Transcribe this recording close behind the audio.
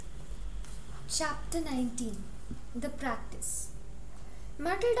Chapter 19. The Practice.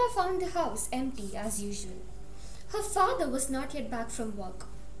 Matilda found the house empty as usual. Her father was not yet back from work.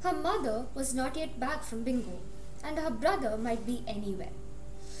 Her mother was not yet back from bingo, and her brother might be anywhere.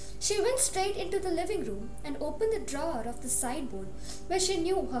 She went straight into the living room and opened the drawer of the sideboard where she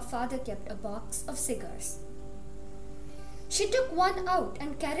knew her father kept a box of cigars. She took one out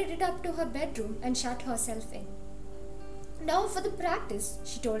and carried it up to her bedroom and shut herself in. Now for the practice,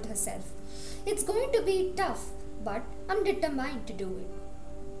 she told herself. It's going to be tough, but I'm determined to do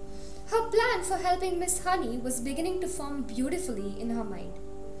it. Her plan for helping Miss Honey was beginning to form beautifully in her mind.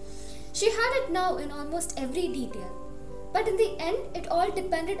 She had it now in almost every detail, but in the end it all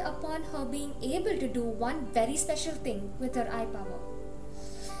depended upon her being able to do one very special thing with her eye power.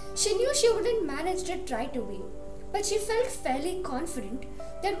 She knew she wouldn't manage it right away, but she felt fairly confident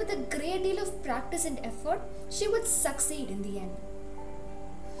that with a great deal of practice and effort, she would succeed in the end.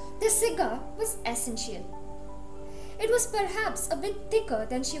 The cigar was essential. It was perhaps a bit thicker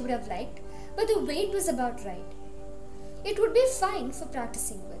than she would have liked, but the weight was about right. It would be fine for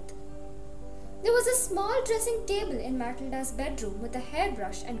practicing with. There was a small dressing table in Matilda's bedroom with a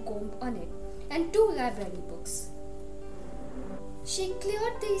hairbrush and comb on it, and 2 library books. She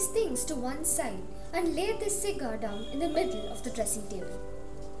cleared these things to one side and laid the cigar down in the middle of the dressing table.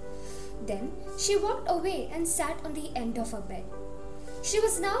 Then she walked away and sat on the end of her bed. She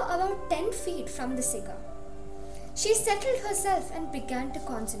was now about 10 feet from the cigar. She settled herself and began to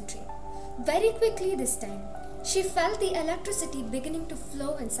concentrate. Very quickly this time, she felt the electricity beginning to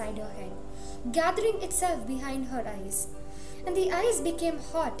flow inside her head, gathering itself behind her eyes. And the eyes became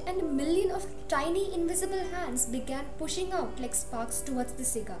hot, and a million of tiny invisible hands began pushing out like sparks towards the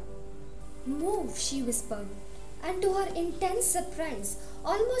cigar. "Move," she whispered, and to her intense surprise,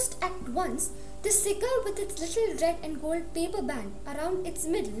 almost at once, the cigar with its little red and gold paper band around its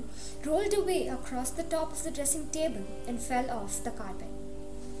middle rolled away across the top of the dressing table and fell off the carpet.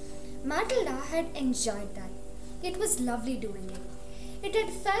 Matilda had enjoyed that. It was lovely doing it. It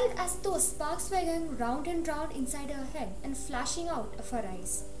had felt as though sparks were going round and round inside her head and flashing out of her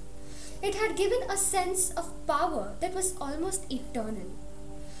eyes. It had given a sense of power that was almost eternal.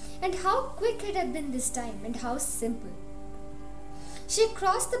 And how quick it had been this time, and how simple. She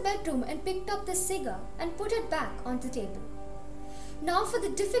crossed the bedroom and picked up the cigar and put it back on the table. Now for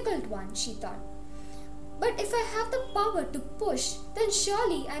the difficult one, she thought. But if I have the power to push, then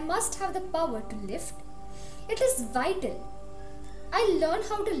surely I must have the power to lift. It is vital. I learn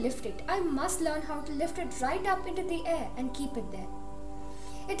how to lift it. I must learn how to lift it right up into the air and keep it there.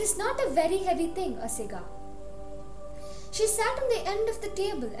 It is not a very heavy thing, a cigar. She sat on the end of the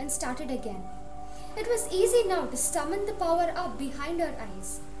table and started again. It was easy now to summon the power up behind her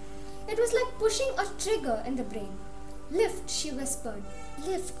eyes. It was like pushing a trigger in the brain. "Lift," she whispered.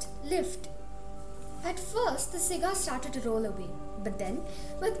 "Lift, lift." At first, the cigar started to roll away, but then,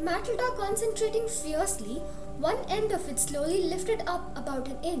 with Matilda concentrating fiercely, one end of it slowly lifted up about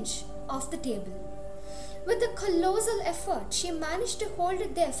an inch off the table. With a colossal effort, she managed to hold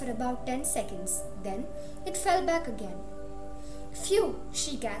it there for about 10 seconds. Then, it fell back again. "Phew,"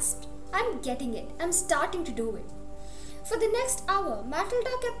 she gasped. "I'm getting it. I'm starting to do it." For the next hour,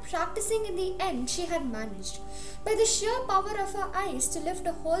 Matilda kept practicing. In the end, she had managed, by the sheer power of her eyes, to lift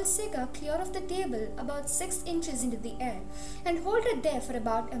a whole cigar clear of the table about 6 inches into the air and hold it there for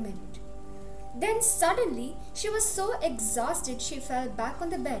about a minute. Then suddenly, she was so exhausted she fell back on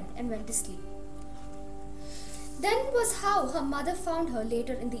the bed and went to sleep. Then was how her mother found her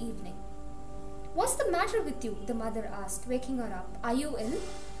later in the evening. "What's the matter with you?" the mother asked, waking her up. "Are you ill?"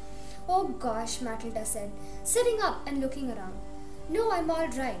 "Oh gosh," Matilda said, sitting up and looking around. "No, I'm all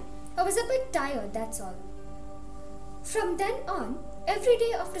right. I was a bit tired, that's all." From then on, every day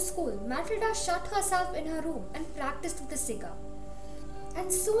after school, Matilda shut herself in her room and practiced with the cigar.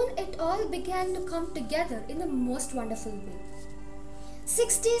 And soon it all began to come together in the most wonderful way.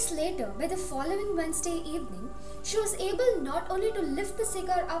 6 days later, by the following Wednesday evening, she was able not only to lift the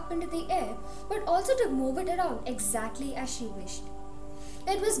cigar up into the air, but also to move it around exactly as she wished.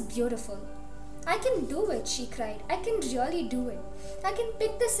 It was beautiful. "I can do it," she cried. "I can really do it. I can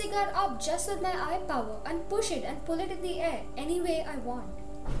pick the cigar up just with my eye power and push it and pull it in the air any way I want."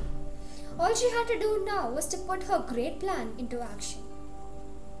 All she had to do now was to put her great plan into action.